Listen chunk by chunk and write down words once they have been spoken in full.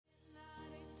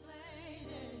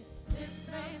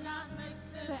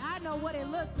know what it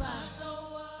looks like.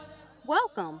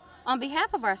 Welcome. On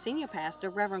behalf of our senior pastor,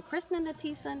 Reverend Krishna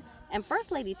Natison, and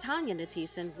First Lady Tanya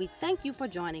Natison, we thank you for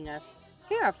joining us.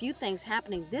 Here are a few things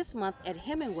happening this month at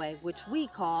Hemingway, which we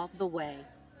call The Way.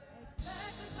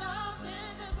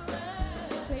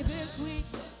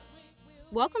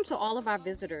 Welcome to all of our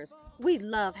visitors. We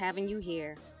love having you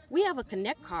here. We have a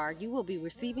Connect card you will be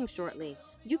receiving shortly.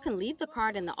 You can leave the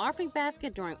card in the offering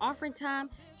basket during offering time,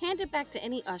 hand it back to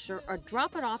any usher, or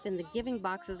drop it off in the giving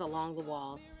boxes along the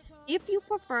walls. If you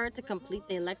prefer to complete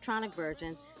the electronic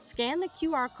version, scan the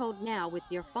QR code now with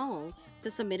your phone to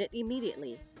submit it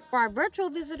immediately. For our virtual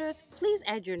visitors, please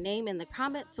add your name in the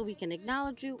comments so we can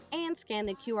acknowledge you, and scan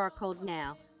the QR code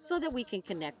now so that we can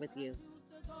connect with you.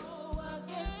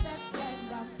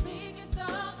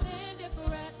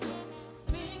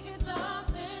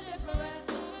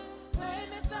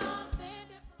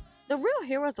 The real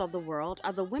heroes of the world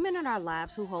are the women in our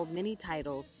lives who hold many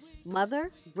titles: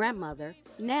 mother, grandmother,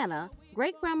 nana,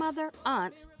 great-grandmother,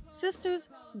 aunts, sisters,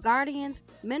 guardians,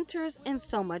 mentors, and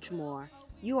so much more.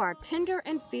 You are tender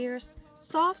and fierce,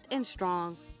 soft and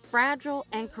strong, fragile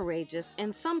and courageous,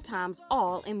 and sometimes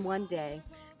all in one day.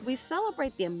 We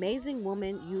celebrate the amazing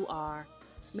woman you are.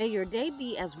 May your day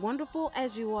be as wonderful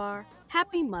as you are.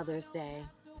 Happy Mother's Day.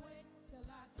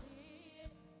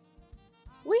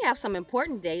 We have some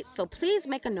important dates, so please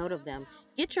make a note of them.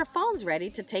 Get your phones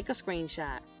ready to take a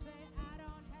screenshot.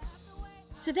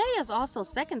 Today is also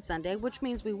Second Sunday, which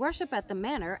means we worship at the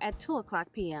Manor at 2 o'clock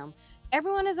p.m.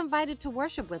 Everyone is invited to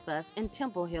worship with us in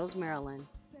Temple Hills, Maryland.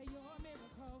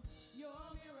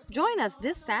 Join us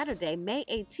this Saturday, May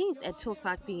 18th at 2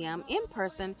 o'clock p.m. in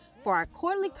person for our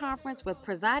quarterly conference with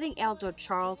Presiding Elder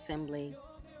Charles Simbly.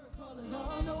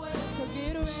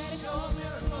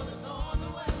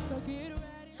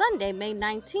 Sunday, May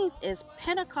 19th is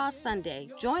Pentecost Sunday.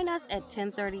 Join us at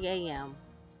 10:30 a.m.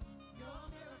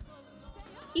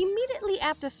 Immediately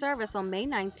after service on May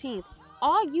 19th,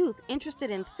 all youth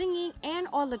interested in singing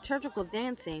and/or liturgical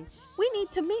dancing, we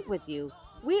need to meet with you.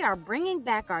 We are bringing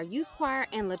back our youth choir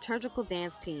and liturgical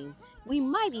dance team. We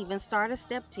might even start a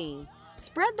step team.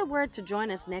 Spread the word to join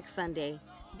us next Sunday.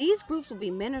 These groups will be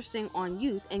ministering on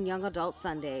youth and young adult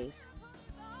Sundays.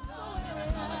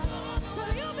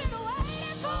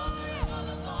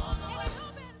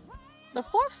 The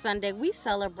fourth Sunday, we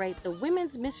celebrate the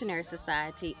Women's Missionary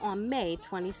Society on May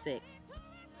 26th.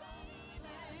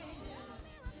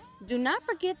 Do not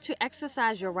forget to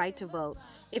exercise your right to vote.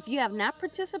 If you have not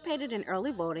participated in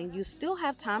early voting, you still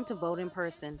have time to vote in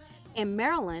person. In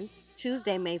Maryland,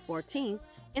 Tuesday, May 14th,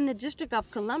 in the District of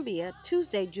Columbia,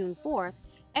 Tuesday, June 4th,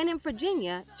 and in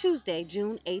Virginia, Tuesday,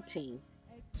 June 18th.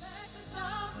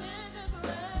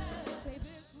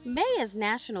 May is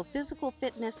National Physical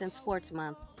Fitness and Sports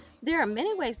Month. There are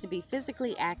many ways to be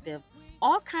physically active.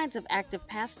 All kinds of active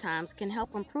pastimes can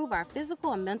help improve our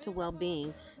physical and mental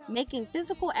well-being, making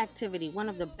physical activity one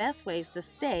of the best ways to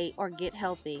stay or get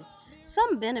healthy.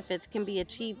 Some benefits can be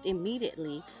achieved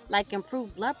immediately, like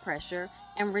improved blood pressure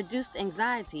and reduced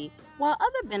anxiety, while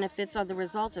other benefits are the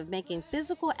result of making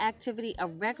physical activity a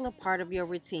regular part of your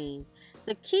routine.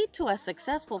 The key to a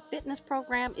successful fitness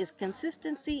program is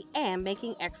consistency and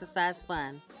making exercise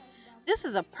fun. This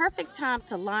is a perfect time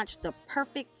to launch the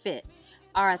Perfect Fit,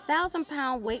 our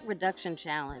 1,000-pound weight reduction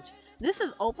challenge. This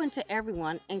is open to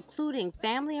everyone, including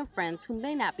family and friends who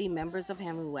may not be members of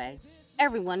Hemingway.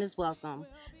 Everyone is welcome.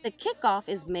 The kickoff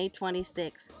is May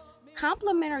 26th.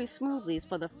 Complimentary smoothies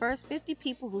for the first 50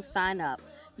 people who sign up.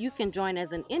 You can join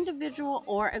as an individual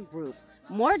or a group.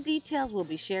 More details will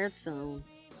be shared soon.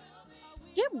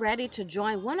 Get ready to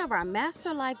join one of our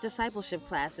Master Life Discipleship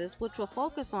classes, which will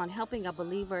focus on helping a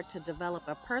believer to develop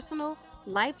a personal,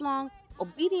 lifelong,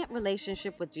 obedient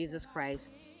relationship with Jesus Christ.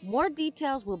 More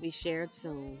details will be shared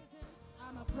soon.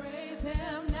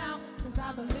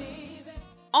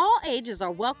 All ages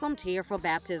are welcomed here for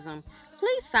baptism.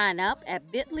 Please sign up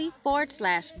at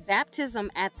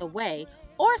bit.ly/baptism@the-way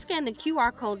or scan the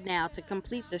QR code now to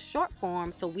complete the short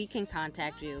form so we can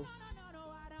contact you.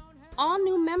 All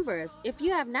new members, if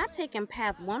you have not taken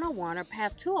Path 101 or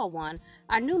Path 201,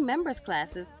 our new members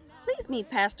classes, please meet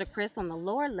Pastor Chris on the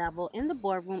lower level in the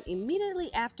boardroom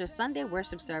immediately after Sunday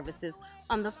worship services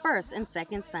on the first and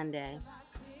second Sunday.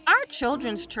 Our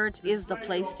children's church is the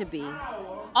place to be.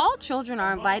 All children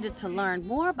are invited to learn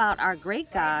more about our great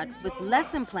God with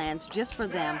lesson plans just for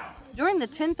them during the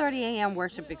 10:30 a.m.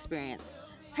 worship experience.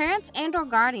 Parents and/or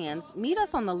guardians, meet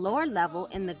us on the lower level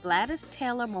in the Gladys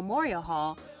Taylor Memorial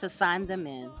Hall to sign them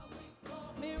in.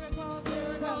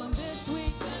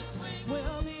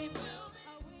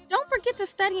 Don't forget to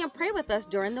study and pray with us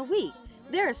during the week.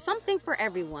 There is something for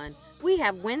everyone. We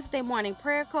have Wednesday morning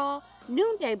prayer call,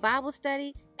 noonday Bible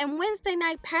study, and Wednesday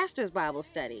night pastor's Bible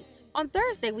study. On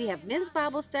Thursday, we have men's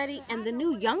Bible study and the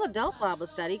new young adult Bible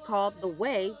study called The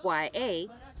Way, YA.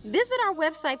 Visit our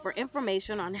website for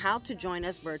information on how to join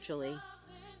us virtually.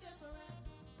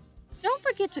 Don't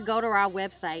forget to go to our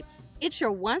website. It's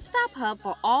your one-stop hub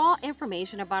for all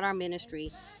information about our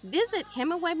ministry. Visit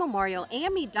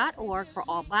HemingwayMemorialAME.org for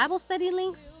all Bible study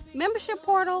links, membership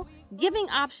portal, giving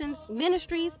options,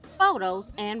 ministries,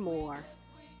 photos, and more.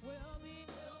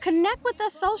 Connect with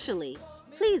us socially.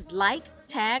 Please like,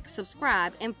 tag,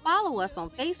 subscribe, and follow us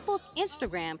on Facebook,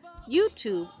 Instagram,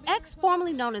 YouTube, X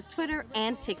formerly known as Twitter,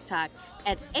 and TikTok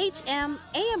at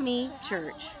HMAME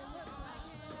Church.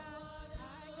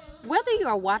 Whether you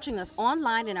are watching us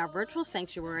online in our virtual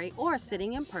sanctuary or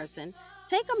sitting in person,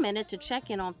 take a minute to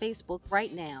check in on Facebook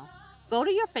right now. Go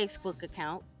to your Facebook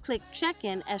account, click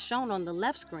Check-in as shown on the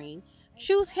left screen,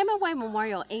 choose Hemingway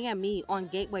Memorial AME on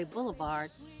Gateway Boulevard.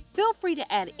 Feel free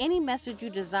to add any message you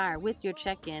desire with your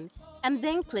check-in, and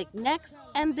then click Next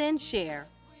and then Share.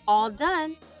 All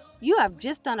done. You have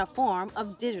just done a form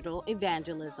of digital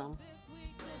evangelism.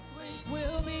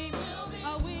 Will be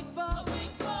a week for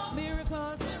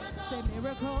miracles. Say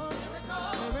miracles.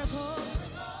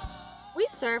 Miracles. We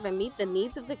serve and meet the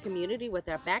needs of the community with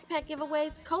our backpack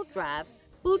giveaways, coat drives,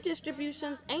 food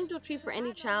distributions, Angel Tree for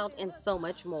Any Child, and so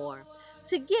much more.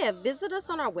 To give, visit us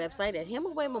on our website at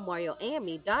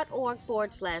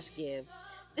HemingwayMemorialAME.org/give.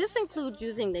 This includes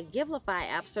using the Givelify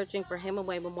app searching for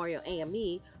Hemingway Memorial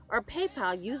AME or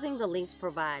PayPal using the links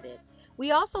provided.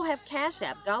 We also have Cash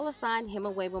App, $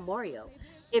 Hemingway Memorial.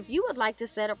 If you would like to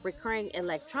set up recurring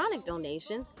electronic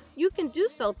donations, you can do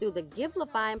so through the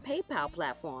Givelify and PayPal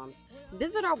platforms.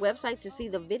 Visit our website to see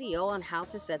the video on how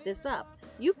to set this up.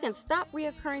 You can stop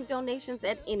recurring donations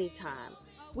at any time.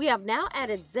 We have now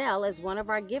added Zelle as one of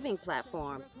our giving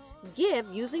platforms.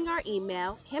 Give using our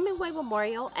email,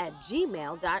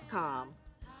 HemingwayMemorial@gmail.com.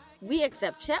 We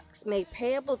accept checks made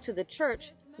payable to the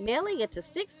church, mailing it to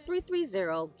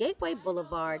 6330 Gateway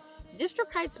Boulevard,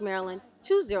 District Heights, Maryland,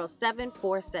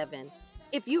 20747.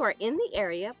 If you are in the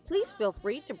area, please feel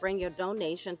free to bring your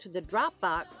donation to the drop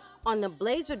box on the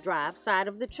Blazer Drive side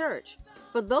of the church.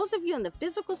 For those of you in the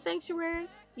physical sanctuary,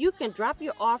 you can drop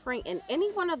your offering in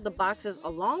any one of the boxes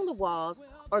along the walls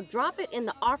or drop it in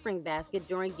the offering basket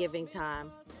during giving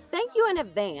time. Thank you in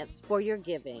advance for your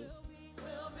giving.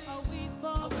 A week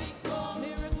for